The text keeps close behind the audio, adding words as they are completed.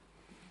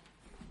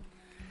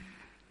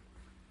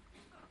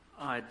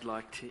I'd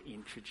like to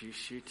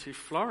introduce you to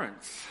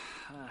Florence,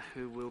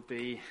 who will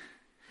be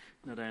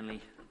not only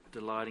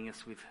delighting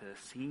us with her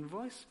singing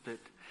voice, but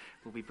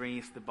will be bringing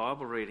us the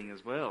Bible reading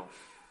as well.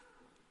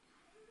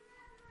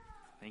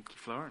 Thank you,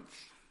 Florence.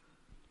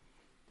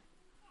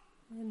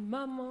 And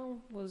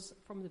Maman was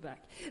from the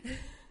back.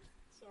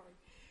 Sorry.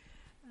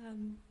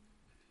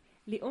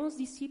 Les 11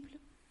 disciples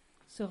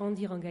se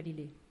rendirent en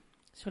Galilée,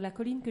 sur la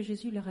colline que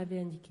Jésus leur avait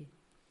indiquée.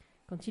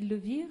 Quand ils le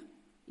virent,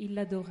 ils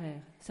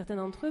l'adorèrent. Certains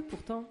d'entre eux,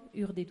 pourtant,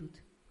 eurent des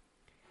doutes.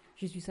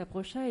 Jésus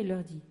s'approcha et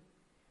leur dit :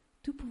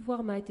 « Tout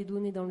pouvoir m'a été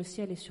donné dans le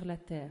ciel et sur la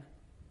terre.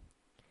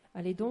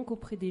 Allez donc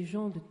auprès des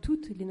gens de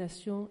toutes les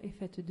nations et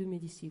faites d'eux mes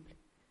disciples.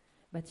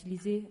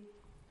 Baptisez-les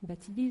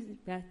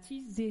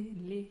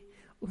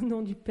au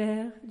nom du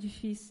Père, du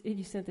Fils et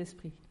du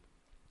Saint-Esprit.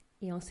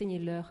 Et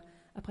enseignez-leur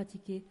à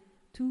pratiquer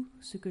tout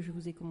ce que je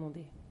vous ai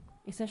commandé.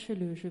 Et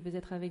sachez-le, je vais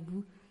être avec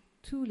vous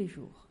tous les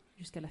jours,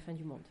 jusqu'à la fin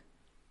du monde. »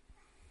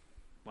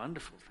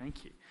 Wonderful,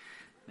 thank you.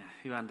 Now,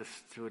 who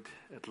understood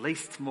at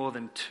least more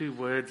than 2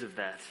 words of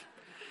that?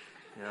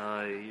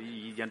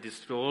 You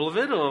understood all of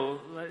it,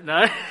 or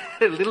no?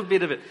 A little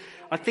bit of it.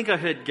 I think I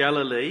heard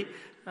Galilee,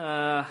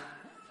 and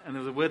there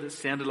was a word that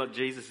sounded like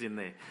Jesus in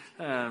there.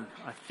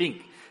 I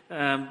think.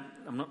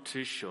 I'm not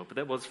too sure, but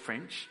that was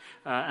French.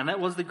 And that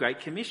was the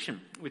Great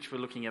Commission, which we're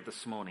looking at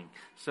this morning.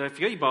 So if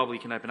you've got your Bible, you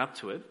can open up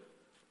to it.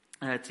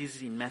 It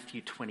is in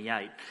Matthew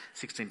 28,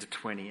 16 to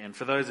 20. And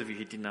for those of you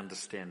who didn't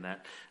understand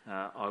that,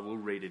 I will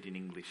read it in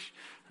English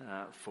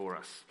for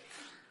us.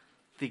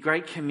 The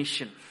Great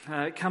Commission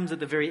comes at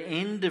the very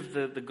end of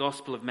the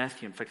Gospel of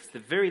Matthew. In fact, it's the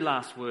very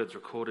last words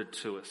recorded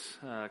to us,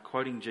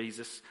 quoting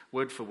Jesus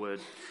word for word.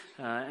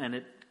 And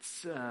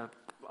it's,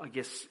 I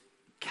guess,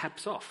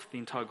 caps off the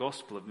entire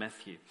Gospel of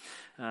Matthew.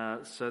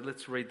 So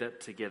let's read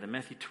that together.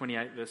 Matthew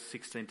 28, verse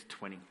 16 to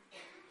 20.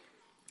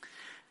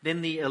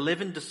 Then the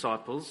 11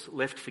 disciples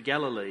left for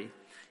Galilee,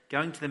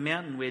 going to the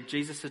mountain where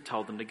Jesus had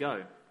told them to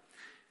go.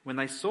 When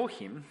they saw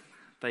him,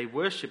 they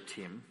worshipped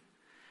him,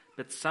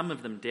 but some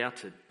of them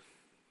doubted.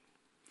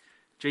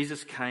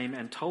 Jesus came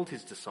and told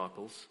his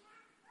disciples,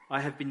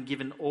 "I have been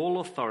given all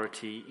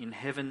authority in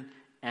heaven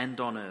and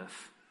on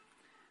earth.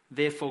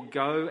 Therefore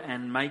go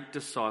and make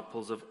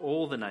disciples of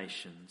all the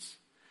nations,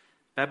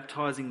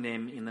 baptizing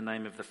them in the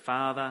name of the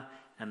Father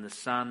and the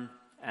Son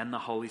and the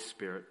Holy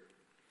Spirit.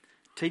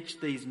 Teach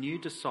these new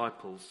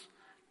disciples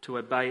to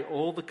obey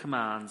all the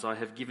commands I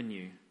have given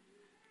you,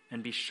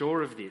 and be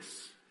sure of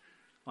this,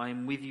 I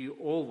am with you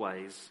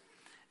always,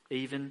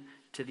 even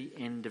to the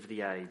end of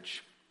the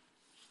age."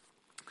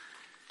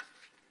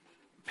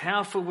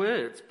 Powerful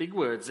words, big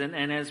words. And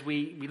as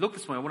we look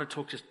this morning, I want to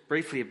talk just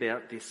briefly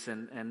about this.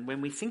 And when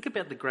we think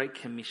about the Great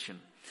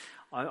Commission,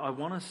 I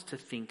want us to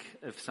think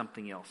of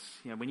something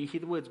else. You know, when you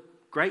hear the words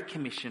Great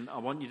Commission, I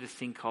want you to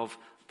think of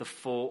the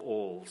 4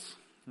 alls.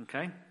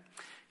 Okay?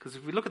 Because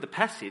if we look at the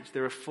passage,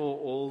 there are 4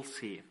 alls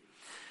here.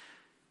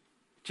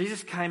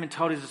 Jesus came and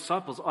told his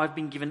disciples, "I've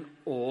been given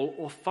all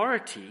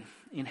authority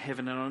in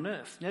heaven and on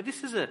earth." Now,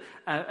 this is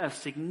a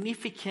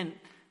significant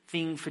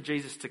thing for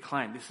Jesus to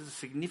claim. This is a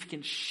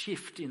significant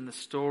shift in the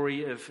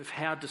story of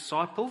how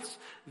disciples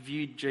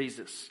viewed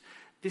Jesus.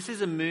 This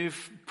is a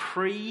move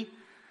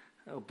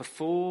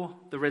before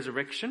the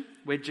resurrection,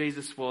 where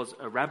Jesus was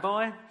a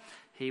rabbi,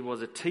 he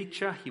was a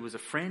teacher, he was a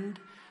friend,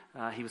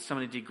 he was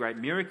someone who did great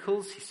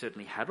miracles. He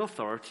certainly had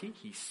authority.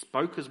 He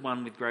spoke as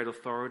one with great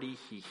authority.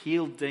 He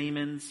healed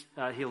demons.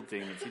 He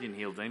didn't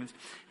heal demons.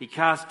 He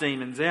cast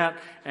demons out,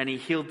 and he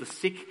healed the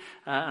sick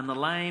and the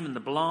lame and the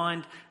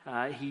blind.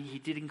 He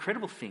did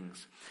incredible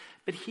things.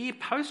 But here,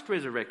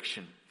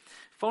 post-resurrection,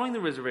 following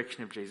the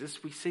resurrection of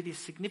Jesus, we see this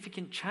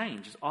significant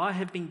change. I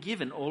have been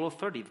given all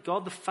authority.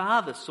 God the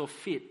Father saw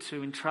fit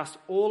to entrust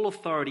all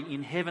authority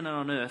in heaven and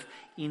on earth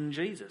in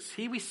Jesus.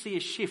 Here we see a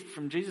shift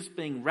from Jesus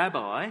being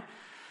rabbi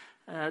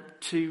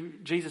to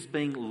Jesus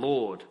being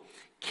Lord,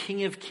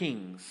 King of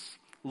Kings,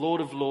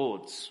 Lord of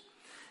Lords.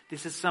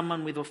 This is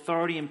someone with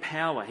authority and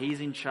power.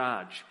 He's in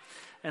charge.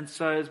 And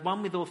so as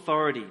one with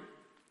authority,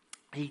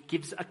 he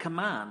gives a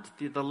command.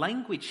 The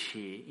language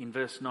here in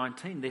verse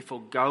 19,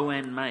 therefore go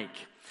and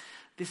make.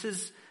 This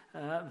is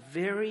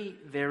very,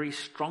 very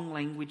strong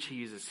language he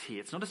uses here.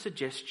 It's not a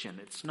suggestion.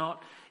 It's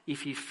not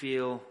if you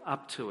feel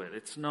up to it.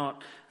 It's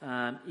not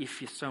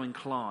if you're so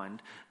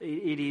inclined.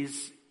 It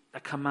is a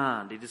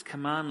command. It is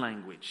command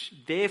language.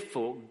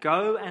 Therefore,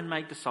 go and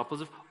make disciples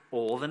of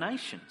all the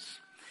nations.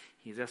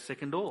 Here's our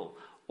second all.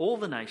 All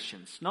the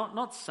nations,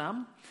 not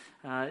some.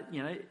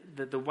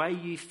 The way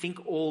you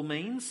think all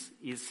means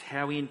is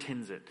how he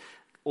intends it.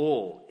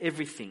 All,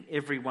 everything,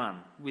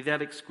 everyone,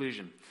 without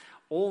exclusion.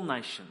 All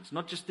nations,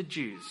 not just the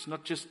Jews,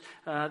 not just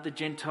the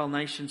Gentile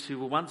nations who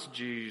were once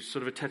Jews,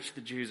 sort of attached to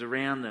the Jews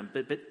around them,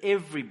 but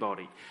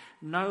everybody.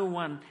 No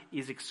one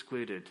is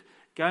excluded.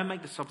 Go and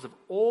make disciples of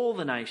all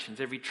the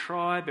nations, every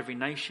tribe, every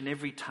nation,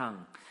 every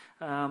tongue.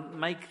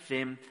 Make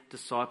them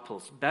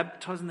disciples,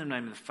 baptizing them in the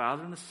name of the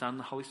Father and the Son and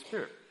the Holy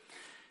Spirit.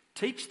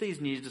 Teach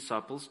these new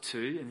disciples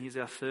to, and here's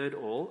our third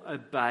all,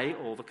 obey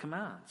all the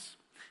commands.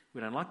 We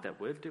don't like that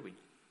word, do we?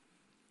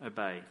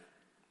 Obey.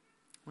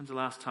 When's the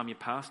last time your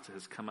pastor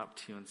has come up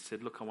to you and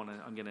said, look, I'm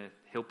going to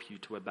help you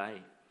to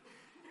obey.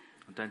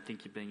 I don't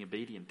think you're being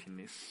obedient in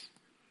this.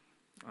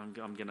 I'm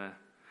going to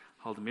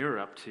hold a mirror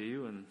up to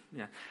you, and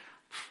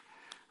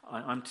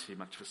I'm too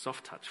much of a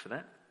soft touch for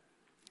that.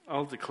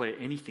 I'll declare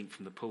anything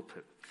from the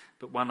pulpit,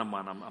 but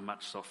one-on-one I'm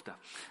much softer.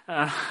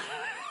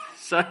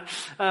 But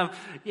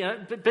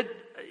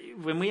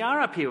when we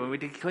are up here, when we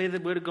declare the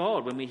word of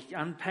God, when we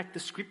unpack the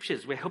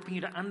scriptures, we're helping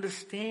you to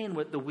understand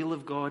what the will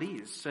of God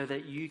is so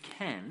that you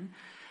can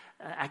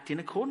act in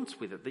accordance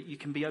with it, that you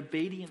can be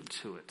obedient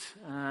to it.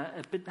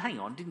 But hang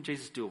on, didn't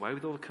Jesus do away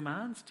with all the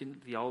commands?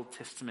 Didn't the Old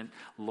Testament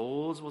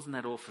laws, wasn't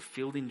that all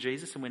fulfilled in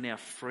Jesus and we're now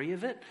free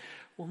of it?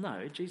 Well,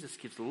 no, Jesus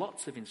gives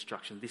lots of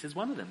instruction. This is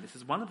one of them. This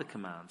is one of the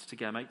commands, to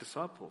go make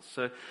disciples.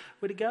 So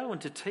we're to go and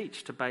to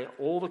teach, to obey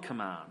all the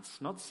commands,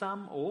 not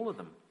some, all of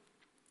them.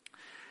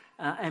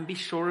 And be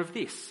sure of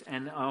this,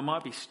 and I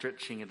might be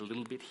stretching it a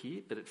little bit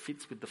here, but it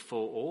fits with the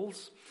 4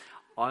 alls.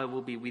 I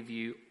will be with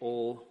you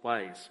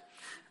always.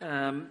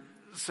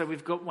 So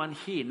we've got one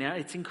here. Now,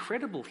 it's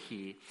incredible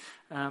here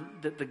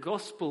that the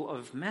Gospel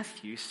of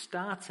Matthew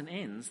starts and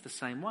ends the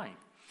same way.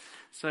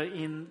 So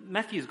in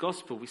Matthew's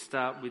Gospel, we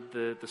start with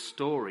the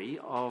story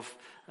of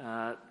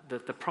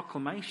the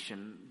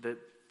proclamation that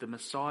the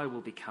Messiah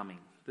will be coming.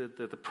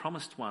 The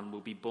promised one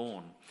will be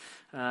born.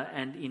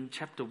 And in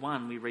chapter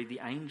 1, we read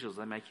the angels,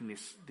 they're making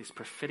this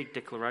prophetic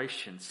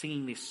declaration,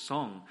 singing this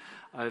song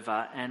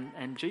over,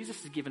 and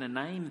Jesus is given a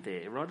name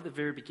there, right at the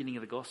very beginning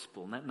of the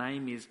gospel, and that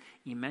name is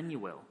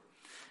Emmanuel.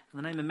 And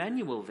the name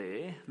Emmanuel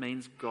there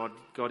means God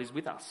is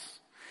with us.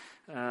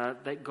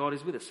 That God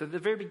is with us. So at the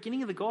very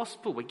beginning of the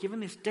gospel, we're given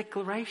this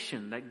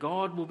declaration that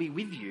God will be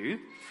with you.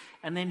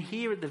 And then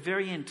here at the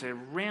very end, to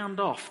round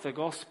off the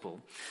gospel,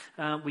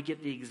 we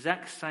get the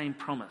exact same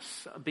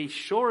promise. Be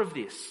sure of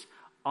this,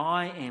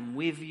 I am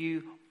with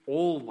you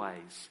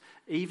always,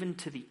 even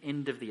to the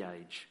end of the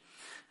age.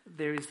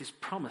 There is this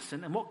promise,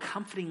 and what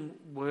comforting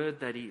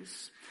word that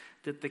is,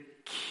 that the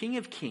King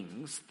of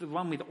Kings, the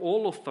one with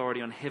all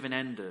authority on heaven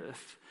and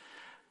earth,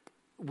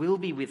 will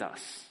be with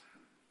us,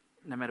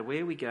 no matter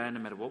where we go, no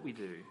matter what we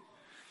do.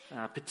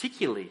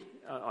 Particularly,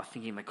 I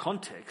think in the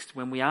context,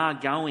 when we are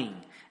going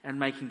and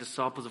making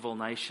disciples of all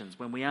nations,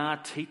 when we are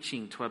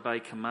teaching to obey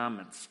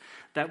commandments,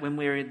 that when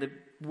we're in the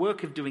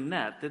work of doing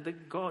that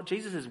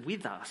Jesus is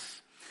with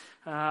us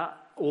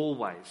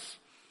always.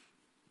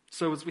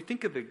 So as we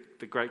think of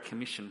the Great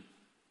Commission,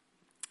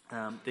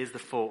 there's the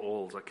 4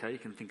 alls, okay? You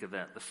can think of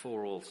that, the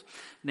 4 alls.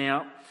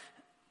 Now,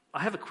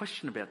 I have a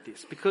question about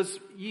this, because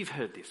you've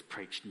heard this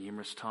preached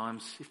numerous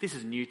times. If this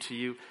is new to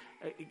you,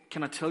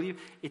 can I tell you,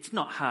 it's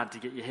not hard to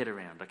get your head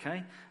around,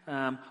 okay?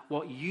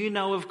 What you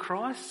know of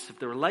Christ, of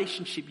the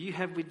relationship you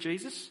have with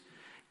Jesus,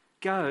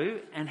 go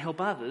and help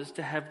others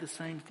to have the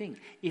same thing.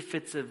 If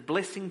it's a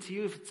blessing to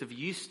you, if it's of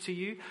use to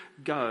you,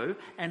 go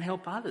and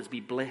help others be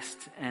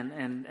blessed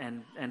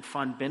and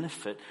find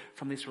benefit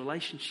from this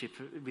relationship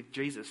with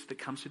Jesus that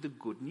comes through the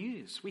good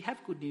news. We have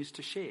good news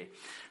to share,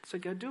 so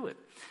go do it.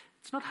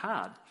 It's not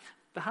hard.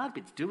 The hard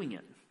bit's doing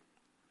it.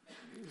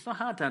 It's not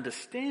hard to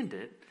understand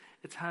it.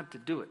 It's hard to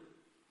do it.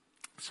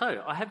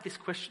 So I have this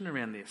question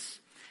around this.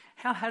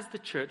 How has the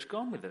church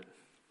gone with it?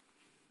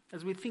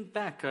 As we think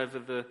back over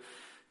the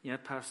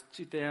past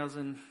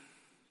 2,000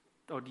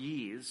 odd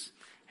years,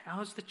 how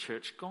has the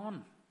church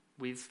gone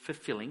with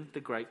fulfilling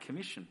the Great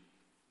Commission?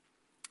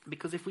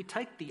 Because if we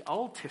take the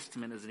Old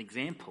Testament as an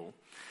example,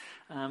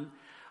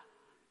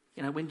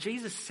 when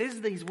Jesus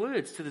says these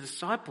words to the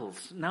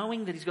disciples,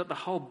 knowing that he's got the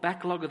whole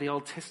backlog of the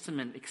Old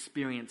Testament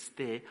experience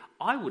there,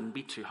 I wouldn't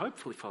be too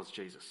hopeful if I was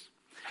Jesus.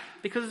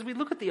 Because as we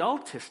look at the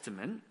Old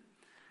Testament,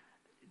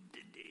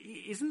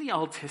 isn't the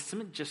Old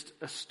Testament just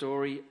a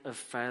story of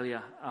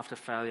failure after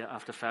failure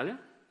after failure?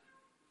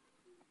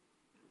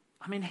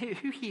 I mean,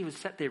 who here was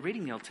sat there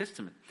reading the Old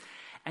Testament?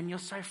 And you're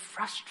so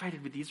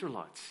frustrated with the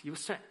Israelites. You were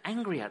so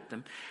angry at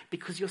them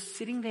because you're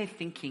sitting there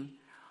thinking,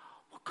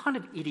 what kind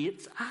of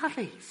idiots are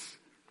these?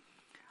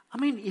 I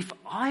mean, if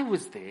I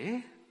was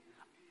there,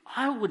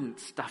 I wouldn't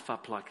stuff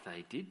up like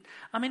they did.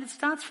 I mean, it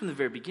starts from the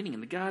very beginning in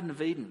the Garden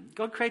of Eden.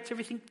 God creates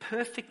everything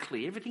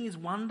perfectly. Everything is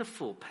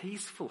wonderful,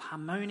 peaceful,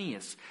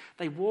 harmonious.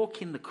 They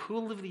walk in the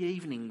cool of the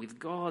evening with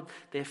God,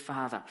 their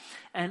Father.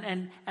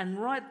 And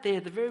right there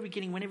at the very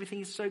beginning, when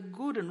everything is so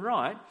good and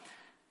right,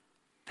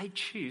 they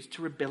choose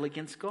to rebel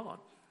against God.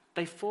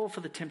 They fall for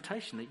the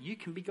temptation that you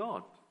can be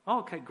God. Oh,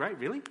 okay, great,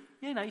 really?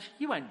 Yeah, no,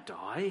 you won't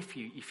die if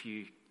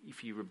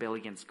you rebel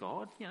against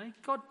God.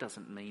 God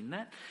doesn't mean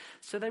that.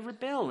 So they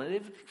rebel.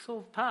 Everything's all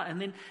apart.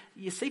 And then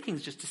you see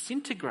things just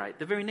disintegrate.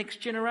 The very next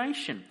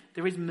generation,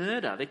 there is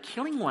murder. They're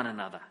killing one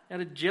another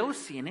out of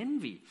jealousy and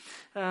envy.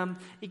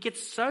 It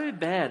gets so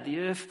bad. The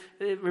earth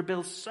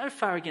rebels so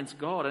far against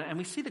God. And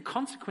we see the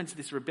consequence of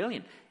this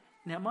rebellion.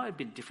 Now, it might have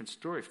been a different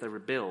story if they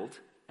rebelled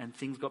and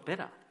things got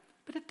better.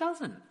 But it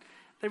doesn't.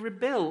 They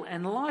rebel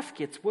and life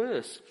gets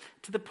worse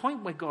to the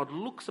point where God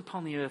looks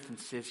upon the earth and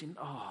says,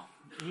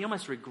 he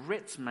almost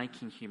regrets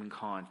making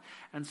humankind.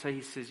 And so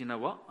he says, you know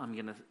what? I'm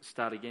going to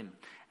start again.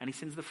 And he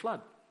sends the flood.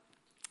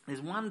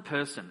 There's one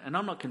person, and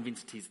I'm not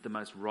convinced he's the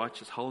most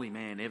righteous, holy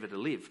man ever to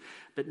live,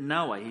 but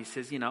Noah, he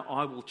says,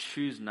 I will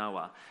choose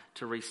Noah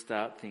to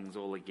restart things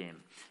all again.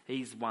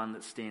 He's one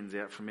that stands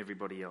out from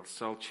everybody else,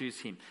 so I'll choose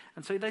him.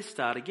 And so they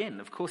start again.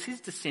 Of course, his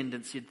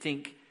descendants, you'd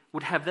think,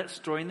 would have that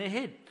story in their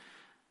head.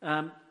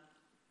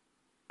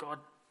 God,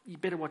 you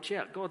better watch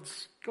out.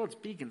 God's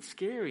big and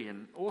scary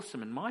and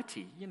awesome and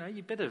mighty.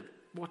 You better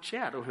watch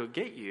out or he'll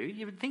get you.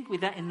 You would think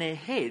with that in their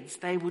heads,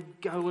 they would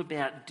go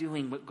about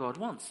doing what God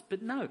wants.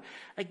 But no,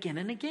 again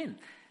and again,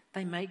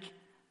 they make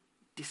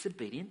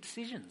disobedient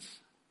decisions.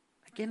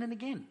 Again and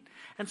again.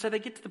 And so they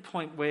get to the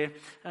point where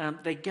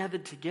they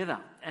gathered together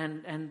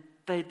and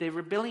they're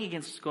rebelling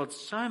against God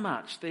so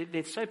much.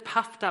 They're so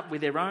puffed up with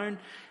their own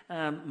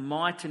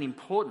might and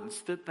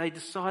importance that they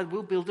decide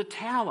we'll build a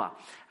tower.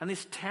 And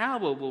this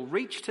tower will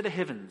reach to the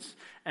heavens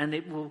and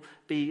it will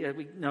be,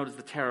 we know it as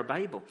the Tower of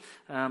Babel,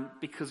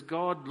 because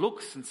God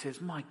looks and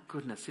says, my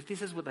goodness, if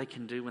this is what they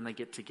can do when they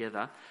get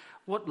together,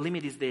 what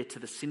limit is there to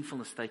the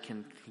sinfulness they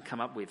can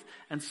come up with?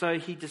 And so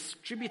he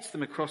distributes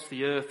them across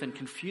the earth and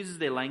confuses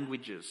their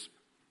languages.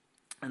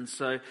 And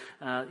so,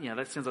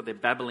 that sounds like they're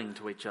babbling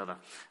to each other.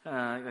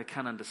 They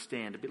can't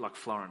understand, a bit like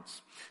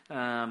Florence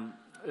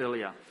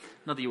earlier.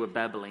 Not that you were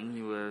babbling,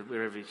 you were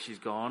wherever she's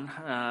gone.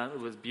 It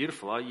was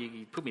beautiful.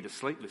 You put me to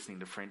sleep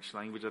listening to French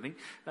language, I think,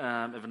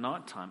 of a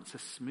night time. It's so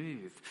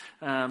smooth.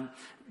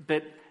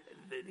 But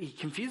he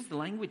confused the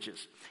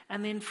languages.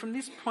 And then from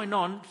this point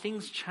on,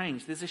 things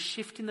change. There's a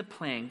shift in the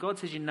plan. God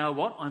says, you know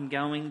what? I'm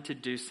going to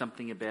do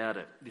something about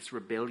it, this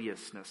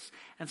rebelliousness.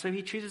 And so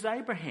he chooses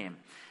Abraham.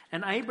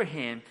 And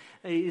Abraham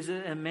is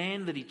a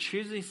man that he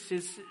chooses. He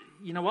says,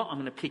 you know what? I'm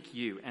going to pick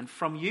you. And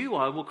from you,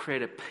 I will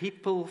create a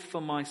people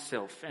for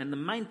myself. And the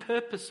main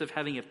purpose of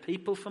having a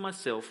people for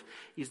myself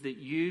is that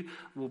you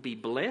will be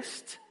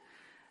blessed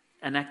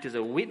and act as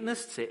a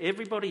witness to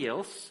everybody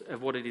else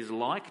of what it is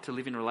like to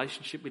live in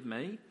relationship with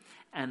me,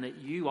 and that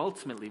you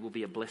ultimately will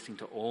be a blessing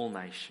to all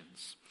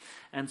nations.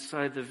 And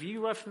so the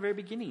view right from the very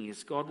beginning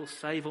is God will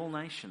save all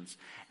nations.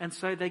 And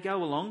so they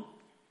go along,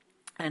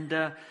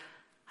 and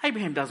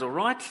Abraham does all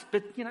right,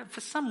 but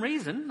for some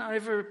reason,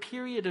 over a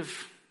period of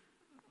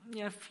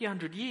a few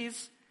hundred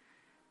years,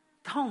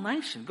 the whole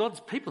nation,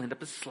 God's people, end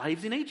up as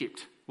slaves in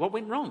Egypt. What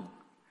went wrong?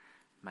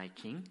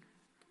 Making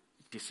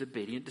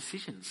disobedient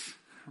decisions,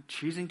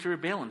 choosing to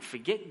rebel and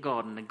forget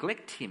God and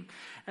neglect him.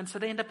 And so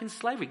they end up in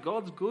slavery.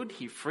 God's good.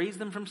 He frees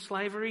them from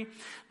slavery.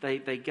 They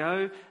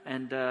go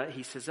and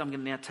he says, I'm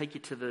going to now take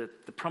you to the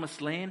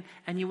promised land.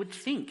 And you would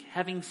think,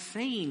 having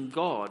seen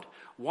God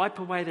wipe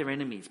away their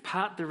enemies,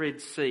 part the Red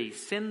Sea,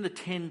 send the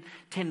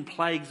 10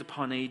 plagues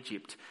upon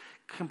Egypt,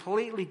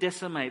 completely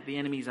decimate the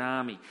enemy's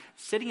army,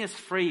 setting us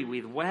free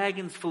with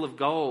wagons full of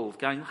gold,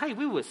 going, hey,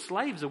 we were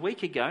slaves a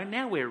week ago,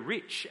 now we're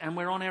rich and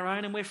we're on our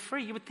own and we're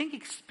free. You would think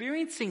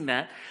experiencing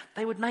that,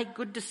 they would make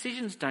good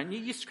decisions, don't you?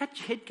 You scratch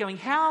your head going,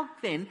 how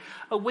then,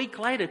 a week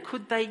later,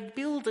 could they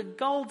build a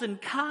golden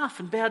calf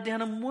and bow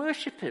down and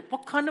worship it?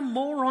 What kind of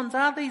morons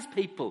are these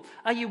people?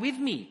 Are you with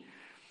me?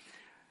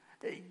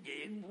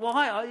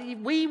 Why?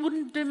 We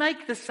wouldn't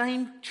make the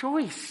same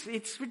choice.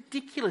 It's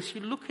ridiculous.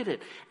 You look at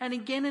it. And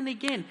again,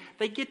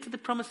 they get to the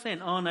promised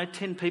land. Oh no,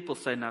 10 people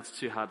say, no, it's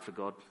too hard for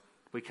God.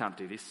 We can't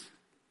do this.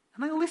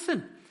 And they'll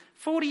listen.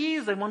 40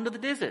 years they wander the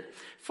desert.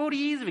 40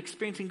 years of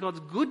experiencing God's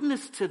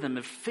goodness to them,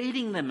 of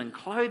feeding them and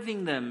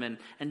clothing them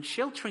and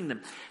sheltering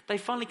them. They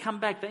finally come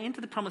back. They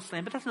enter the promised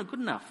land, but that's not good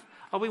enough.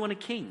 Oh, we want a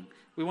king.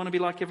 We want to be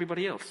like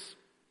everybody else.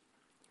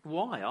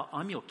 Why?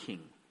 I'm your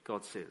king,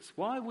 God says.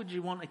 Why would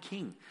you want a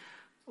king?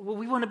 Well,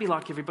 we want to be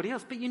like everybody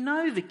else, but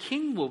the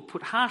king will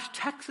put harsh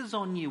taxes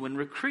on you and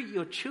recruit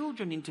your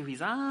children into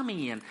his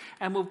army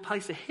and will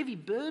place a heavy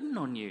burden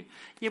on you.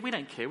 Yeah, we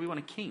don't care. We want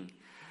a king.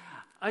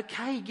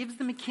 Okay, he gives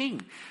them a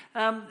king.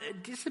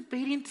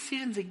 Disobedient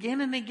decisions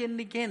again and again and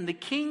again. The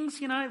kings,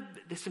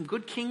 there's some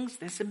good kings,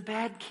 there's some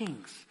bad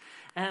kings.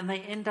 And they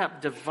end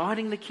up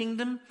dividing the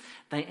kingdom.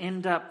 They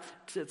end up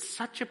at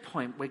such a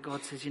point where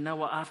God says, you know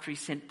what, after he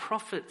sent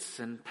prophets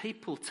and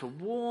people to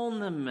warn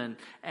them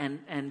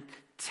and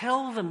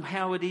tell them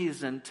how it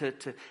is and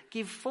to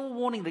give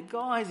forewarning that,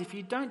 guys, if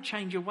you don't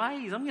change your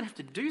ways, I'm going to have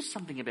to do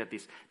something about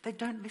this. They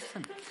don't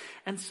listen.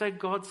 And so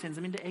God sends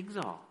them into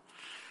exile.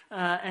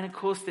 And of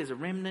course, there's a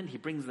remnant. He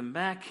brings them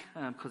back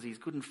because he's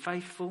good and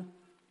faithful.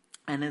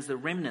 And as a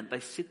remnant,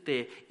 they sit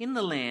there in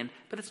the land,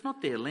 but it's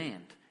not their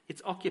land.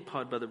 It's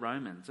occupied by the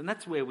Romans. And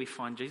that's where we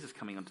find Jesus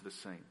coming onto the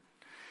scene.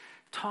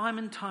 Time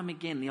and time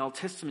again, the Old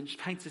Testament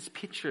paints this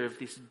picture of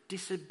this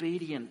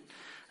disobedient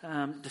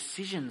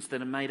decisions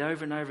that are made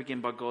over and over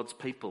again by God's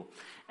people.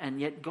 And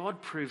yet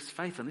God proves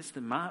faithful. And this is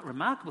the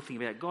remarkable thing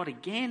about God,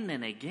 again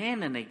and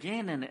again and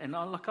again. And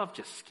I've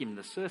just skimmed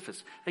the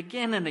surface.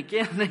 Again and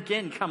again and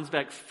again comes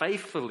back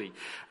faithfully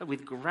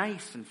with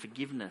grace and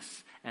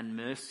forgiveness and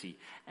mercy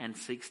and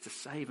seeks to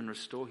save and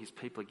restore his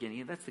people again.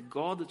 Yeah, that's the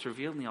God that's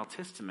revealed in the Old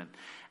Testament.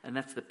 And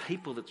that's the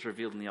people that's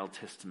revealed in the Old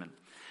Testament.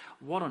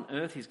 What on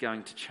earth is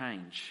going to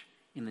change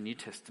in the New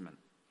Testament?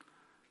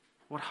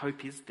 What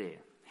hope is there?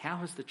 How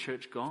has the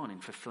church gone in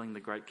fulfilling the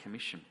Great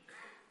Commission?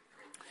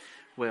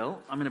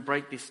 Well, I'm going to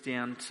break this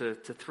down to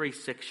three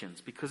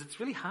sections because it's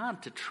really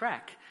hard to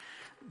track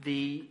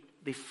the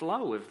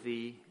flow of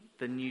the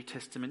New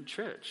Testament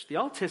church. The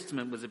Old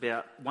Testament was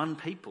about one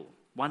people,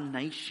 one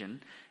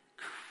nation,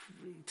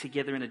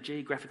 together in a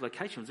geographic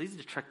location. It was easy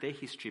to track their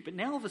history. But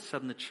now all of a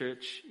sudden the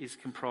church is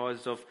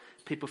comprised of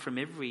people from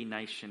every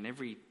nation,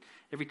 every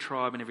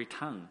tribe and every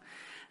tongue.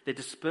 They're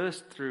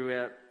dispersed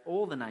throughout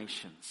all the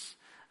nations.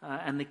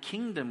 And the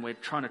kingdom we're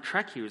trying to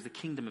track here is the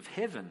kingdom of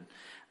heaven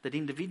that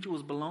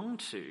individuals belong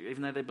to,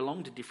 even though they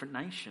belong to different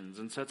nations.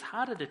 And so it's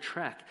harder to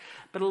track.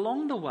 But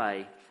along the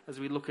way, as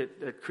we look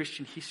at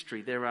Christian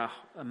history, there are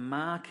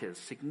markers,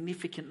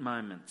 significant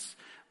moments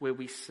where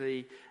we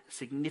see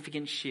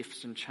significant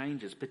shifts and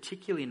changes,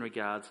 particularly in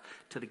regards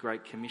to the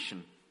Great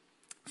Commission.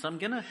 So I'm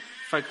going to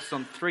focus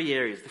on three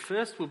areas. The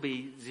first will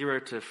be 0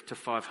 to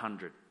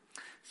 500.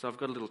 So I've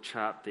got a little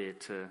chart there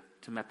to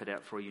map it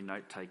out for you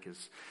note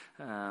takers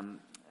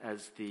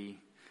as the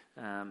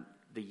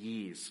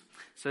years.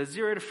 So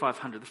 0 to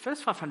 500. The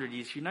first 500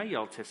 years, you know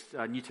your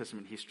New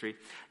Testament history,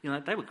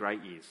 they were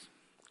great years.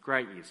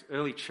 Great years.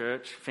 Early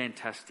church,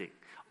 fantastic.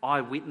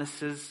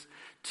 Eyewitnesses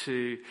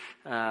to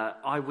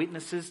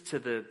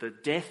the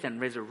death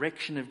and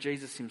resurrection of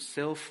Jesus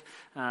himself.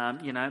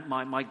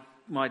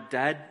 My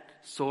dad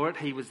saw it.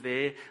 He was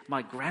there.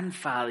 My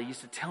grandfather used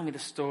to tell me the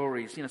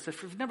stories. So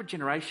for a number of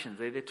generations,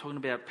 they're talking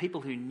about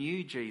people who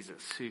knew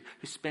Jesus, who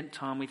spent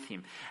time with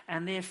him,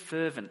 and they're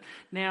fervent.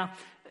 Now,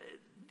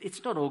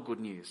 it's not all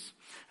good news.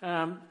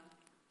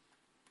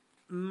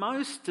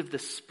 Most of the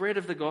spread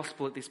of the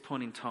gospel at this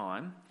point in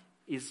time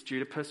is due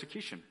to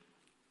persecution.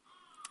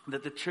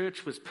 That the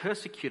church was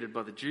persecuted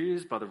by the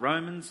Jews, by the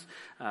Romans,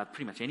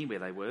 pretty much anywhere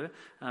they were,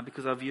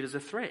 because they were viewed as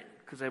a threat,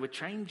 because they were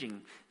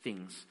changing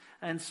things.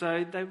 And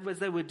so as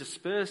they were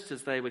dispersed,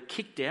 as they were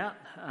kicked out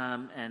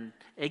and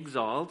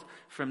exiled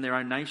from their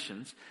own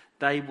nations,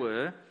 they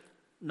were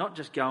not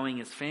just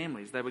going as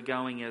families, they were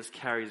going as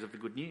carriers of the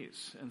good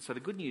news. And so the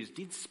good news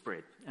did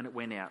spread and it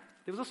went out.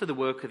 There was also the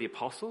work of the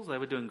apostles. They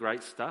were doing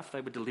great stuff.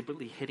 They were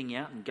deliberately heading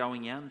out and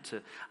going out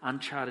into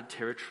uncharted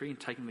territory and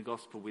taking the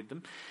gospel with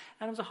them.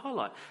 And it was a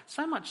highlight.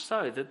 So much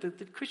so that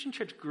the Christian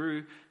church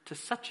grew to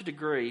such a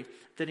degree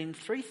that in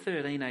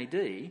 313 AD,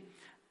 they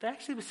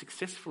actually were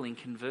successful in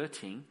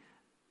converting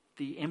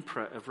the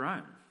emperor of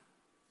Rome.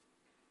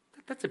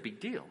 That's a big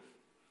deal.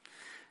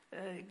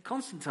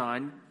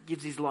 Constantine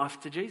gives his life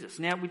to Jesus.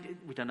 Now,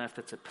 we don't know if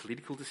that's a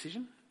political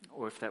decision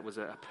or if that was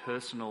a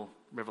personal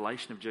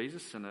revelation of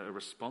Jesus and a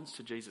response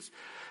to Jesus.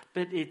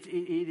 But it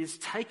is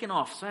taken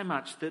off so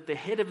much that the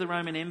head of the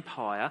Roman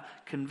Empire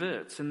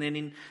converts. And then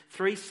in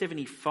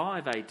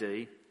 375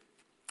 AD,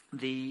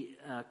 the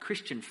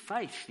Christian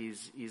faith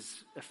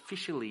is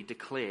officially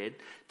declared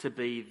to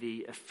be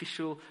the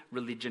official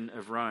religion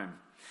of Rome.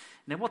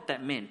 Now, what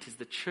that meant is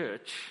the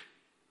church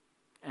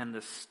and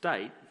the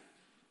state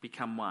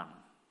become one.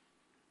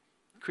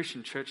 The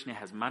Christian church now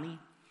has money.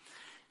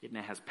 It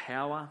now has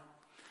power.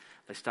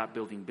 They start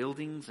building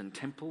buildings and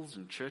temples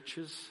and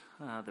churches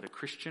that are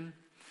Christian.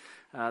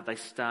 They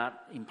start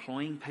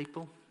employing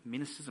people,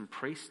 ministers and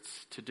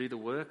priests, to do the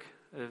work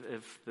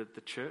of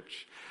the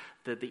church.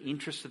 The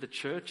interests of the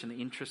church and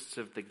the interests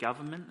of the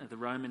government of the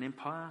Roman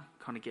Empire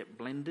kind of get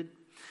blended.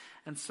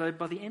 And so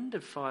by the end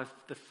of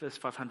the first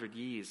 500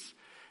 years,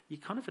 you're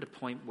kind of at a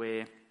point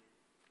where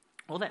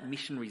all that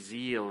missionary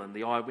zeal and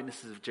the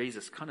eyewitnesses of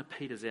Jesus kind of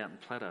peters out and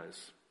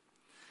plateaus.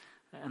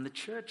 And the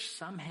church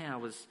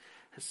somehow has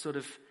sort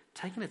of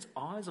taken its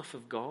eyes off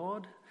of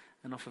God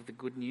and off of the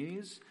good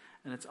news,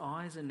 and its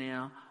eyes are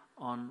now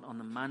on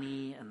the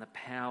money and the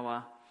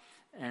power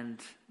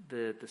and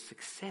the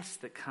success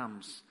that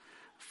comes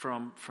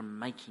from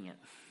making it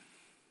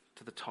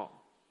to the top.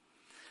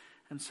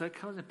 And so it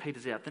kind of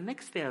peters out. The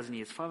next 1,000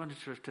 years, 500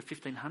 to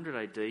 1500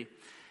 AD,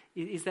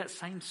 is that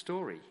same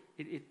story.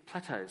 It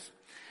plateaus.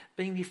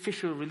 Being the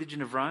official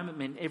religion of Rome, it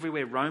meant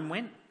everywhere Rome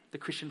went, the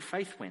Christian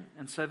faith went.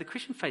 And so the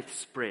Christian faith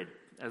spread.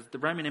 As the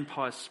Roman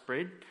Empire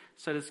spread,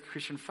 so does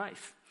Christian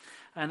faith.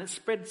 And it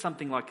spread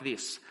something like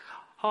this.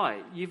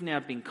 Hi, you've now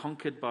been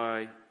conquered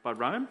by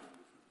Rome,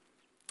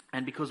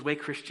 and because we're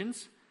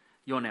Christians,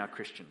 you're now a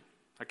Christian.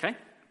 Okay?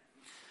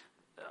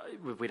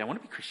 We don't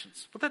want to be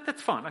Christians. Well,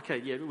 that's fine. Okay,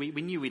 yeah, we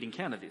knew we'd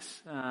encounter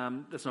this.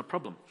 That's not a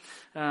problem.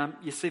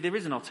 You see, there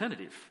is an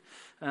alternative.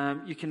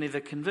 You can either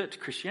convert to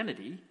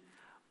Christianity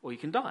or you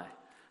can die.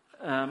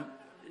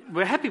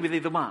 We're happy with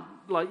either one.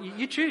 Like,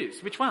 you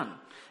choose which one.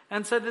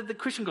 And so the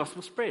Christian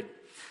gospel spread.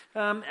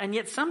 And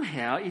yet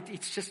somehow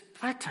it's just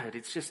plateaued.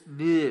 It's just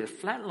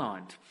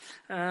flatlined.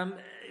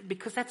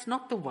 Because that's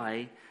not the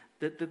way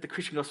that the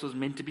Christian gospel is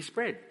meant to be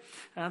spread.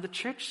 The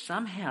church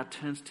somehow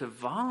turns to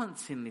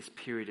violence in this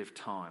period of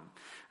time,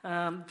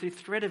 through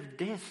threat of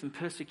death and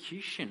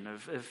persecution.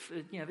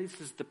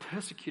 This is the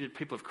persecuted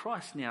people of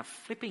Christ now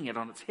flipping it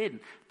on its head and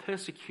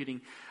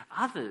persecuting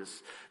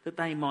others that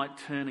they might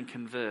turn and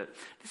convert.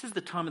 This is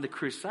the time of the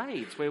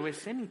Crusades, where we're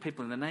sending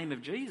people in the name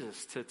of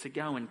Jesus to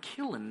go and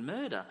kill and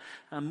murder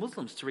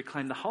Muslims to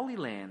reclaim the Holy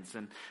Lands,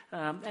 and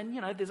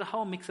there's a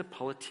whole mix of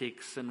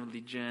politics and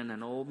religion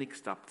and all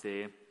mixed up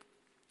there.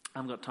 I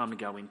haven't got time to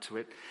go into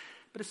it.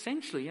 But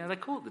essentially, they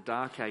call it the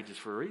Dark Ages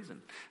for a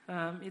reason.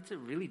 It's a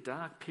really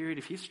dark period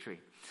of history.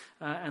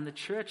 And the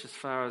church, as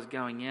far as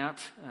going out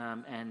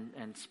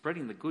and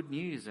spreading the good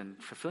news and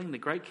fulfilling the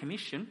Great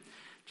Commission,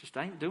 just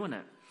ain't doing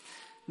it.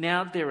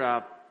 Now, there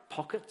are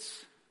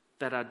pockets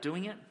that are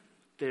doing it.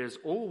 There's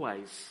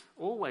always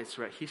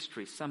throughout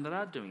history some that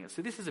are doing it.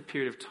 So this is a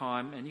period of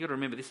time, and you've got to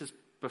remember, this is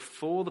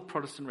before the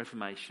Protestant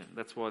Reformation.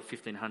 That's why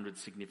 1500 is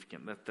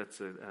significant.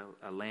 That's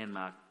a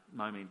landmark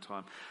moment in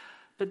time.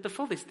 But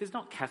before this, there's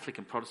not Catholic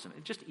and Protestant.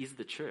 It just is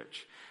the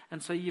church.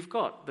 And so you've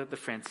got the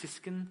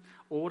Franciscan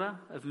order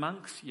of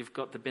monks. You've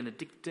got the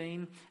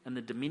Benedictine and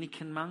the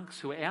Dominican monks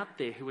who are out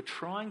there who are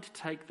trying to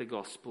take the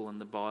gospel and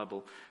the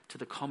Bible to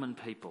the common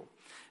people,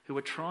 who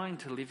are trying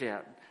to live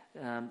out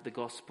the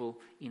gospel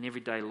in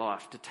everyday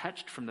life,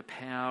 detached from the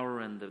power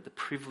and the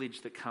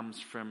privilege that comes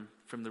from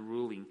the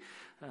ruling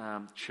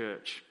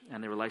church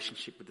and their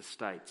relationship with the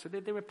state. So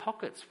there are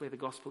pockets where the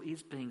gospel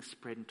is being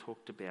spread and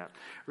talked about.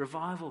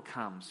 Revival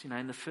comes,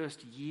 in the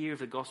first year of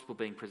the gospel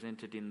being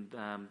presented in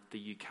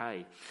the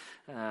UK.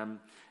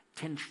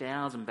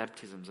 10,000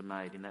 baptisms are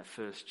made in that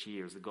first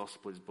year as the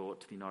gospel is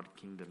brought to the United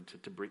Kingdom,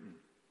 to Britain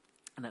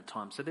in that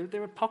time. So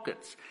there are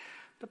pockets.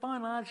 But by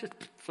and large, just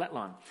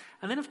flatline.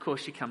 And then, of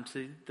course, you come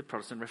to the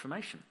Protestant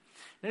Reformation.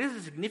 Now, this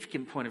is a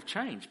significant point of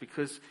change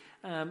because,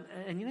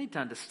 and you need to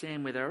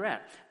understand where they're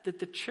at, that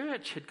the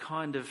church had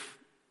kind of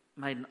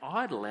made an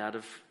idol out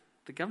of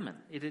the government.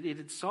 It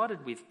had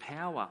sided with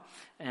power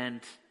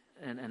and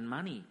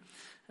money.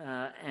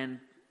 And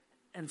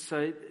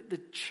so the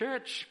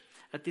church,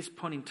 at this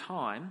point in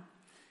time,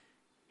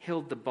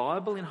 held the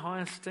Bible in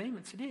high esteem.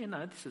 It said,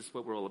 this is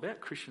what we're all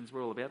about. Christians,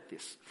 we're all about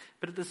this.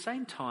 But at the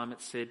same time,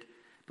 it said,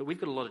 but we've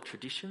got a lot of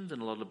traditions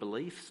and a lot of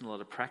beliefs and a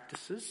lot of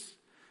practices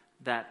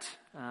that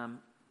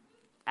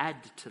add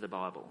to the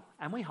Bible.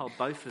 And we hold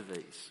both of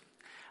these.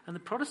 And the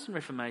Protestant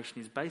Reformation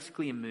is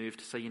basically a move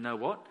to say, you know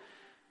what?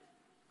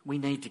 We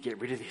need to get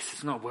rid of this.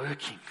 It's not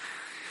working.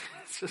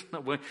 It's just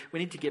not working. We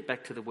need to get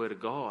back to the Word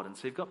of God. And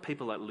so you've got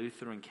people like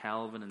Luther and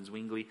Calvin and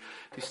Zwingli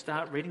who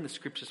start reading the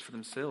Scriptures for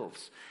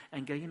themselves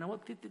and go, you know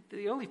what,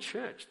 the early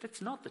church,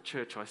 that's not the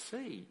church I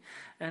see.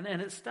 And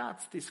it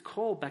starts this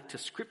call back to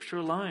Scripture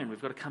alone.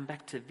 We've got to come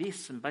back to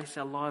this and base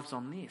our lives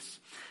on this.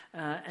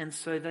 And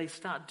so they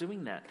start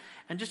doing that.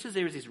 And just as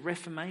there is this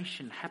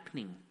reformation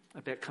happening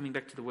about coming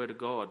back to the Word of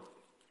God,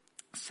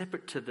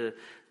 separate to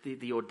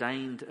the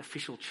ordained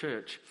official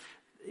church,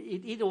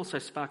 it also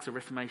sparks a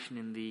reformation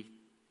in the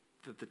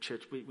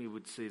church we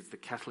would see as the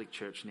Catholic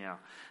Church now.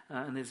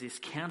 And there's this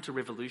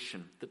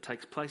counter-revolution that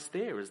takes place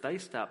there as they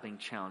start being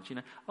challenged.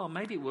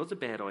 Maybe it was a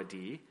bad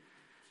idea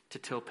to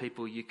tell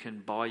people you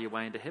can buy your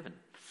way into heaven.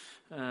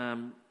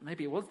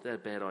 Maybe it was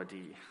that bad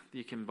idea that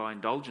you can buy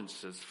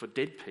indulgences for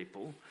dead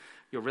people,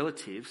 your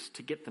relatives,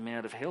 to get them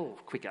out of hell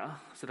quicker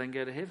so they can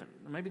go to heaven.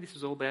 Maybe this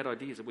is all bad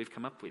ideas that we've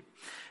come up with.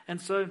 And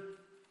so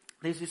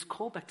there's this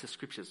call back to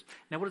Scriptures.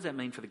 Now, what does that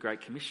mean for the Great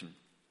Commission?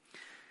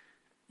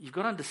 You've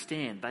got to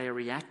understand they are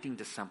reacting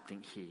to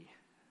something here.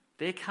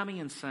 They're coming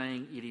and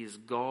saying it is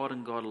God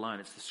and God alone.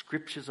 It's the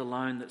Scriptures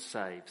alone that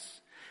saves.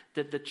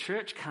 That the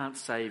church can't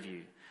save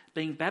you.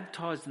 Being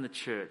baptised in the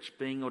church,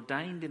 being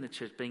ordained in the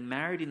church, being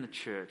married in the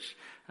church,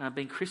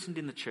 being christened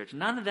in the church,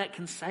 none of that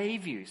can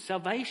save you.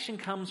 Salvation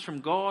comes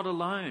from God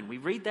alone. We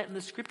read that in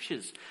the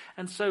Scriptures.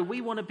 And so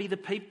we want to be the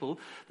people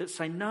that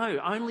say, no,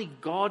 only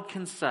God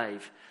can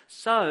save.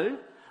 So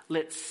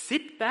let's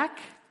sit back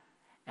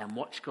and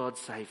watch God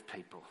save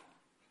people.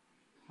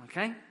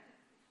 Okay?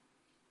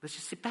 Let's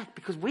just sit back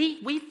because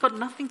we've got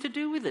nothing to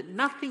do with it.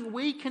 Nothing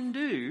we can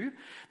do.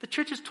 The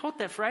church has taught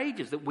that for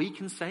ages, that we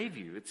can save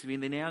you. It's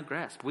within our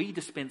grasp. We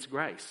dispense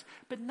grace.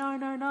 But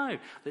no.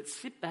 Let's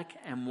sit back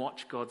and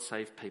watch God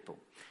save people.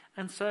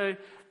 And so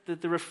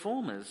the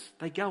reformers,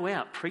 they go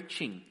out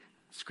preaching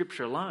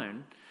Scripture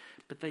alone,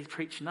 but they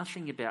preach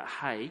nothing about,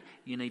 hey,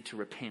 you need to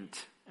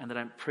repent. And they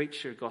don't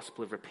preach a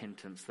gospel of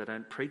repentance. They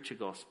don't preach a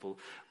gospel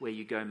where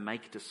you go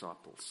make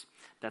disciples.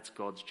 That's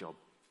God's job.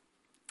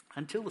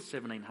 Until the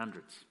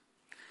 1700s,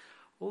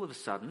 all of a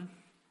sudden,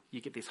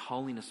 you get this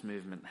holiness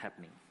movement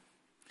happening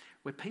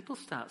where people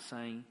start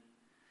saying,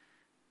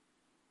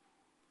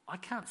 I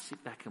can't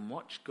sit back and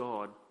watch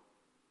God.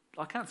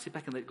 I can't sit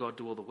back and let God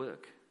do all the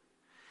work.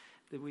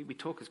 We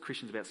talk as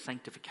Christians about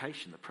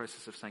sanctification, the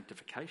process of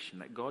sanctification,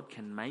 that God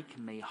can make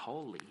me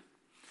holy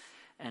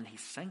and He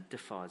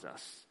sanctifies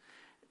us.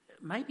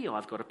 Maybe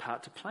I've got a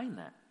part to play in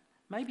that.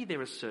 Maybe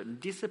there are certain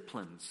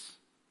disciplines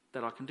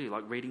that I can do,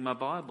 like reading my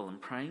Bible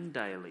and praying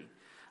daily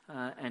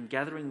and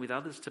gathering with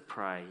others to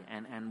pray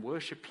and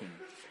worshipping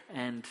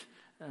and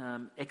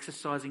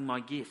exercising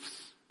my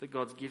gifts that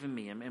God's given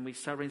me. And we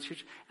start reading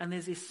Scripture. And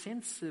there's this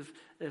sense of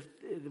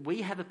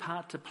we have a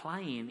part to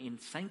play in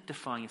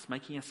sanctifying us,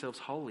 making ourselves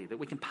holy, that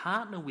we can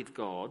partner with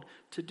God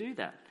to do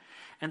that.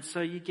 And so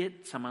you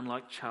get someone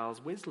like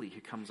Charles Wesley who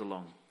comes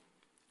along.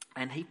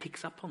 And he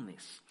picks up on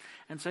this.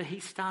 And so he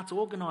starts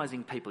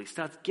organising people. He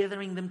starts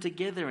gathering them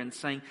together and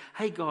saying,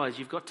 hey guys,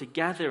 you've got to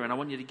gather, and I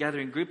want you to gather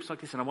in groups like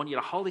this, and I want you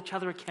to hold each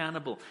other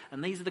accountable.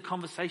 And these are the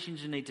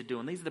conversations you need to do,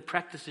 and these are the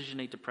practices you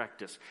need to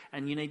practice.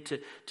 And you need to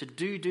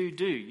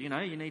do. You know,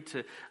 you need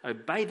to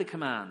obey the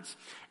commands.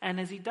 And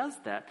as he does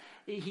that,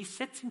 he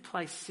sets in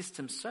place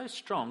systems so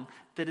strong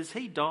that as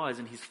he dies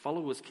and his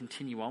followers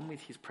continue on with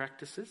his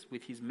practices,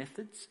 with his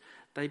methods,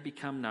 they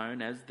become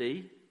known as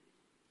the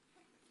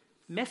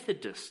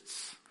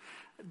Methodists,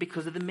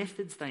 because of the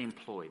methods they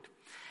employed.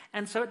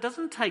 And so it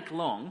doesn't take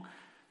long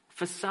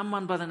for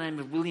someone by the name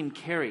of William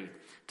Carey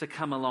to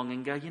come along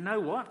and go, you know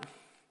what?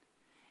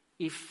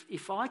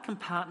 If I can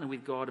partner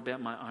with God about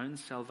my own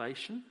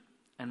salvation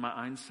and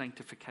my own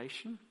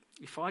sanctification,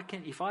 if I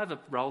have a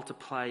role to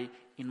play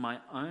in my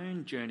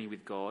own journey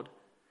with God,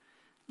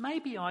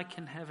 maybe I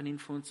can have an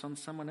influence on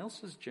someone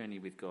else's journey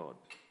with God.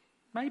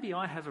 Maybe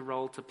I have a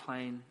role to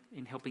play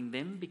in helping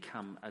them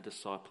become a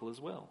disciple as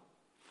well.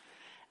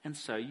 And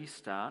so you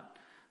start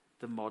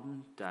the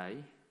modern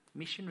day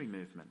missionary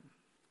movement.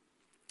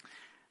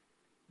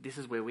 This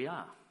is where we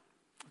are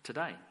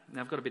today.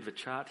 Now I've got a bit of a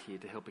chart here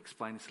to help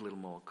explain this a little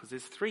more, because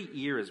there's 3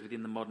 eras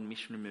within the modern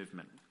missionary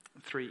movement.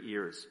 3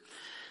 eras.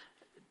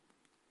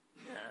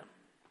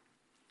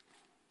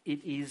 It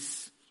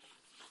is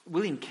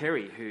William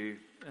Carey who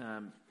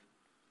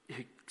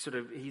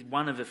he's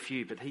one of a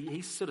few, but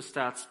he sort of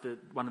starts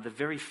one of the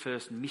very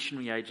first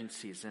missionary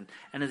agencies.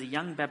 And as a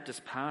young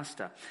Baptist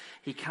pastor,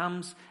 he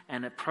comes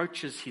and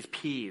approaches his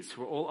peers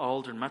who are all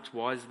older and much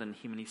wiser than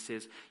him, and he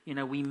says, you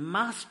know, we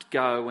must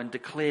go and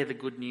declare the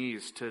good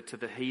news to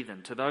the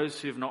heathen, to those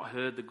who have not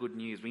heard the good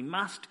news. We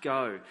must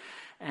go.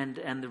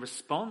 And the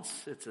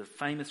response, it's a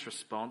famous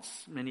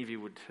response, many of you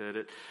would have heard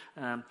it.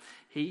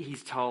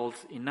 He's told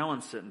in no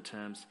uncertain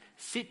terms,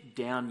 sit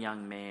down,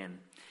 young man.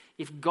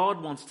 If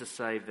God wants to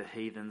save the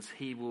heathens,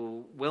 he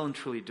will well and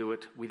truly do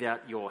it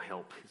without your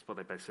help, is what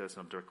they basically say. That's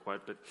not a direct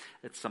quote, but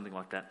it's something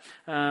like that.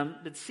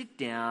 But sit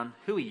down,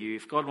 who are you?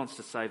 If God wants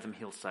to save them,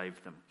 he'll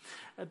save them.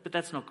 But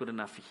that's not good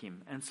enough for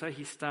him. And so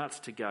he starts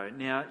to go.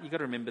 Now, you've got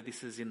to remember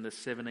this is in the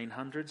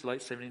 1700s,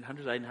 late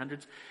 1700s,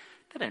 1800s.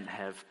 They don't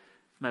have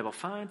mobile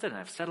phones, they don't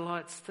have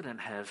satellites, they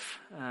don't have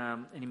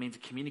any means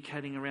of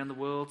communicating around the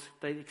world.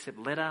 They accept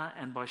letter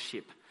and by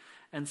ship.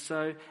 And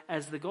so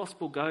as the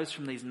gospel goes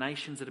from these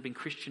nations that have been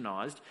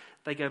Christianised,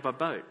 they go by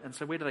boat. And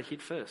so where do they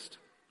hit first?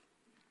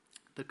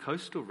 The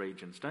coastal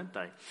regions, don't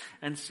they?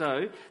 And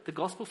so the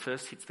gospel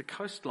first hits the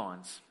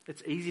coastlines.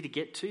 It's easy to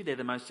get to. They're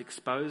the most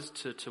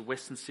exposed to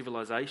Western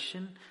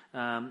civilization.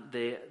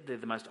 They're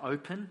the most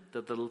open.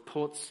 The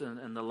ports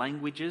and the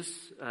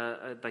languages,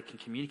 they can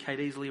communicate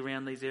easily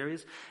around these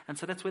areas. And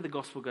so that's where the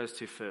gospel goes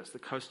to first, the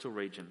coastal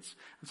regions.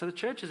 And so the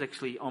church is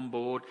actually on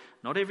board.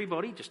 Not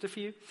everybody, just a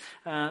few.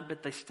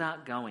 But they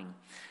start going.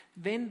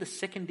 Then the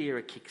second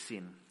era kicks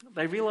in.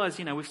 They realise,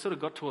 you know, we've sort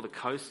of got to all the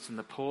coasts and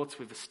the ports,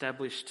 we've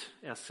established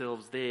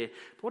ourselves there.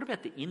 But what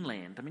about the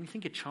inland? I mean, you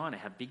think of China,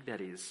 how big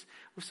that is.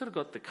 We've sort of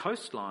got the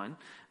coastline,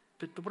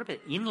 but what about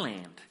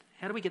inland?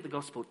 How do we get the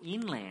gospel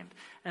inland?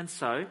 And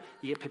so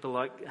you get people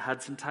like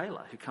Hudson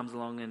Taylor, who comes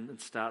along and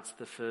starts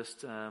the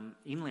first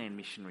inland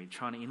missionary,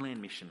 China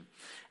Inland Mission.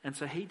 And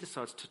so he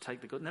decides to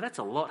take the gospel. Now that's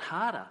a lot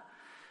harder,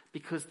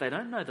 because they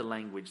don't know the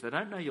language, they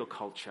don't know your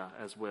culture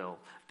as well.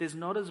 There's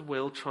not as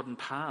well-trodden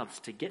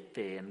paths to get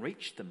there and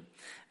reach them.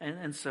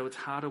 And so it's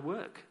harder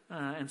work.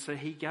 And so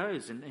he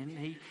goes and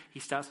he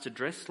starts to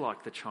dress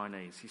like the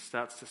Chinese. He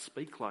starts to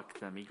speak like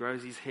them. He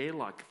grows his hair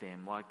like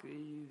them.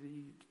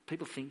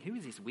 People think, who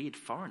is this weird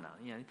foreigner?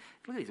 You know,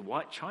 look at these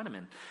white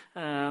Chinamen.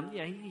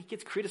 He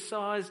gets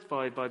criticised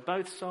by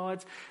both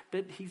sides,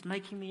 but he's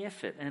making the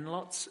effort and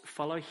lots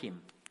follow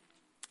him.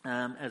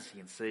 As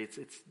you can see,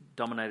 it's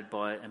dominated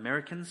by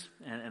Americans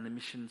and the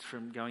missions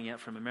from going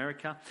out from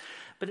America.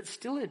 But it's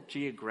still a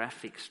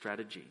geographic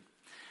strategy.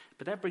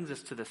 But that brings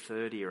us to the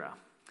third era.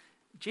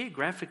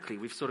 Geographically,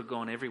 we've sort of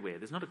gone everywhere.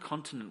 There's not a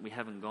continent we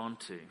haven't gone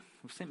to.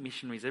 We've sent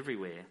missionaries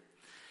everywhere.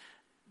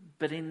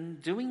 But in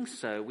doing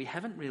so, we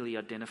haven't really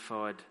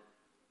identified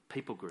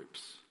people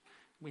groups.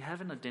 We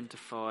haven't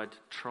identified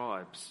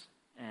tribes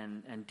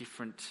and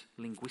different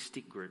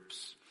linguistic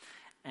groups.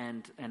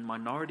 And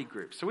minority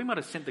groups. So we might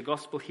have sent the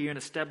gospel here and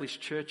established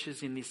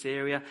churches in this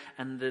area,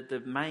 and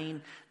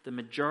the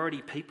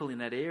majority people in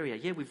that area,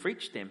 yeah, we've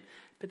reached them.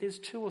 But there's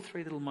 2 or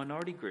 3 little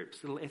minority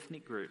groups, little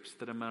ethnic groups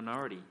that are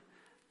minority,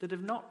 that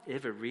have not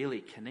ever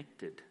really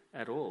connected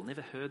at all,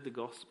 never heard the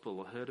gospel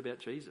or heard about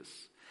Jesus.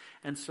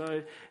 And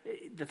so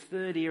the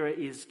third era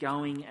is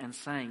going and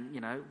saying, you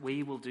know,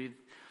 we will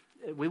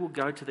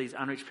go to these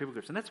unreached people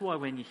groups. And that's why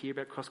when you hear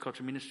about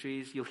cross-cultural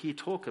ministries, you'll hear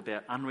talk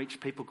about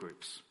unreached people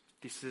groups.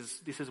 This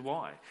is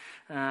why.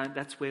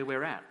 That's where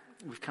we're at.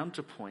 We've come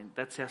to a point.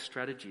 That's our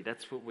strategy.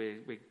 That's what we're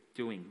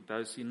doing.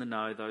 Those in the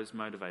know, those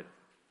motivated.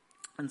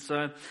 And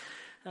so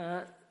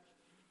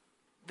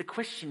the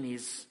question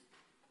is,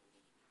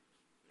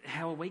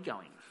 how are we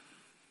going?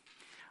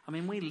 I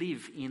mean, we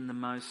live in the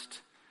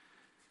most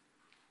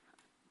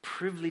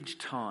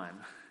privileged time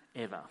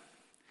ever.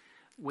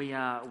 We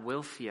are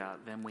wealthier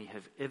than we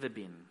have ever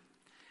been.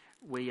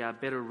 We are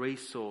better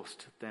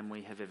resourced than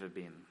we have ever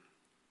been.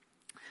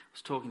 I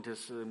was talking to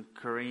some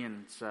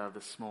Koreans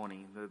this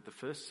morning, the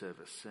first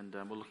service, and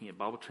we're looking at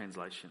Bible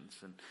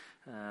translations.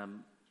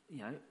 And,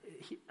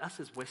 us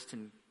as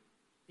Western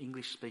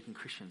English-speaking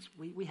Christians,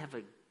 we have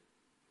a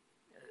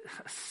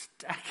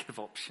stack of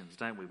options,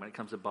 don't we, when it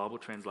comes to Bible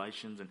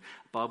translations and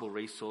Bible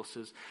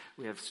resources.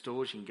 We have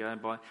stores you can go and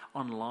buy.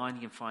 Online,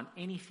 you can find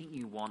anything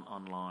you want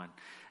online.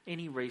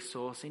 Any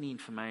resource, any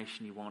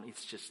information you want,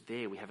 it's just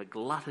there. We have a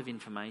glut of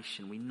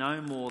information. We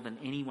know more than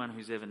anyone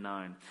who's ever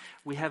known.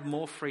 We have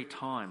more free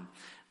time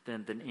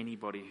than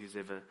anybody who's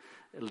ever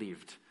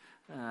lived.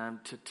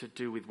 To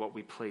do with what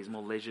we please,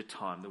 more leisure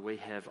time, that we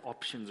have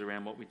options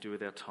around what we do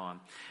with our time.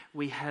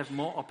 We have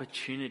more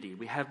opportunity,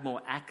 we have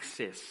more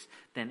access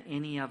than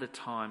any other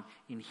time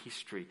in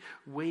history.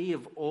 We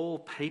of all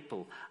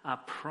people are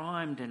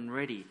primed and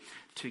ready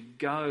to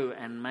go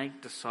and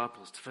make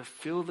disciples, to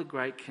fulfill the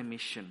Great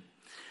Commission.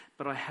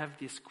 But I have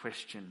this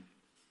question.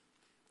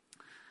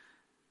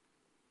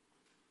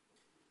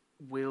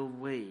 Will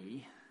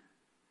we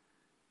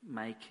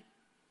make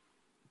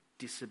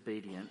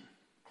disobedient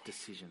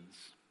decisions?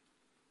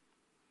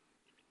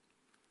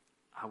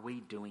 Are we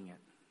doing it?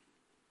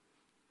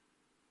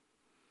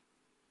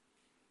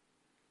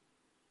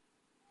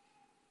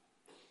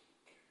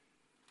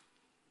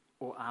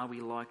 Or are we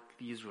like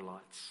the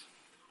Israelites?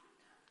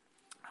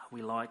 Are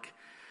we like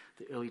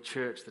the early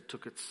church that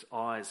took its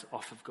eyes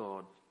off of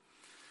God?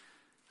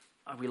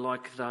 Are we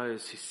like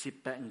those who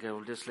sit back and go,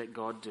 well, just let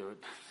God do it.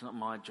 It's not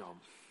my job.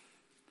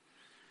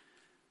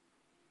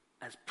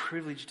 As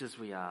privileged as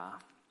we are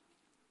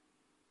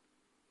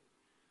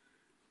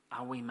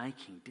we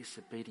making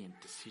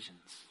disobedient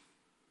decisions?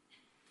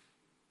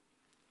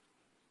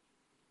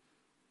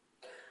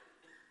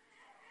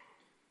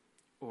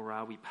 Or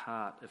are we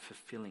part of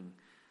fulfilling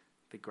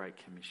the Great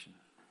Commission?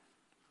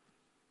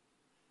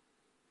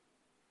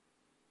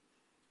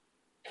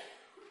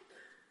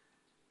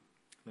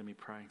 Let me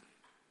pray.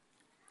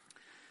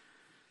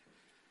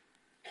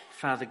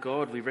 Father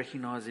God, we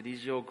recognise it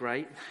is your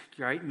great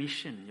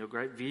mission, your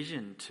great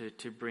vision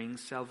to bring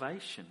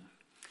salvation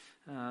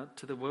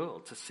to the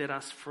world, to set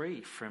us free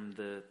from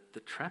the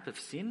trap of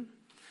sin,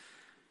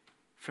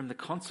 from the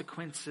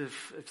consequence of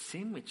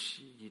sin,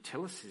 which you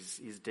tell us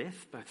is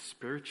death, both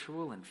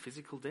spiritual and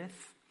physical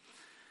death.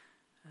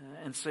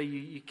 And so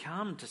you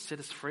come to set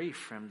us free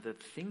from the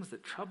things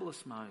that trouble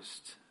us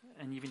most,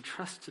 and you've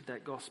entrusted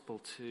that gospel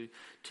to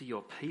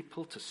your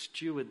people, to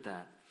steward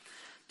that,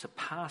 to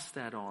pass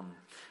that on,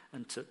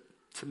 and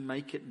to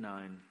make it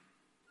known.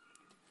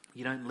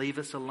 You don't leave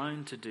us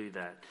alone to do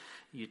that.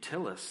 You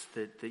tell us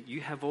that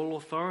you have all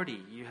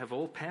authority, you have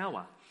all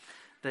power,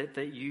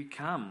 that you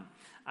come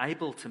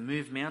able to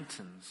move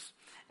mountains,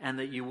 and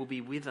that you will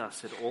be with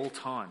us at all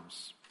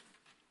times.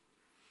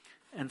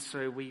 And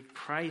so we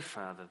pray,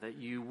 Father, that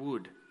you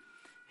would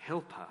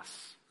help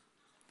us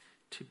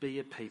to be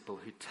a people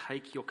who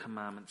take your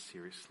commandments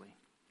seriously,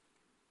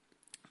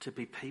 to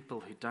be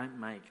people who don't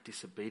make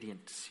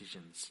disobedient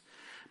decisions,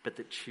 but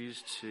that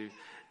choose to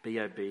be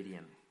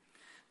obedient,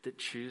 that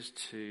choose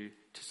to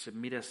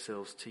submit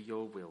ourselves to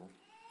your will,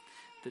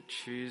 that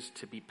choose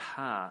to be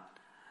part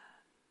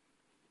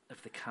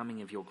of the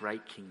coming of your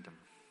great kingdom,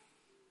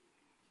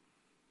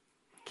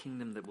 a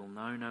kingdom that will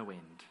know no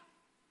end,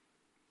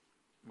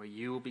 where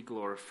you will be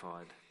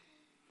glorified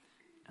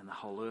and the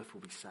whole earth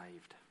will be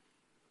saved.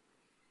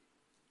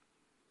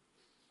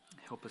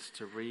 Help us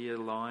to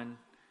realign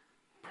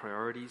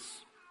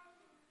priorities.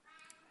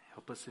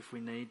 Help us, if we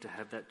need, to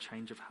have that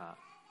change of heart.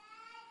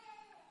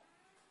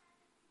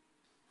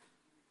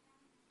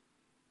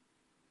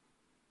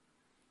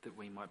 That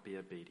we might be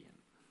obedient.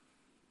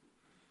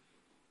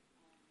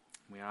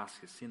 We ask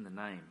this in the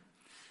name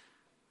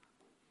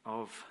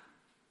of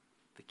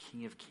the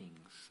King of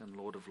Kings and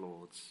Lord of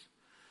Lords,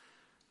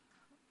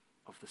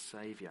 of the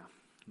Saviour,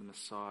 the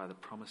Messiah, the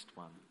promised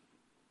one,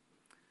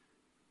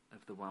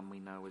 of the one we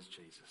know as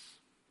Jesus.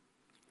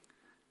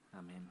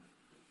 Amen.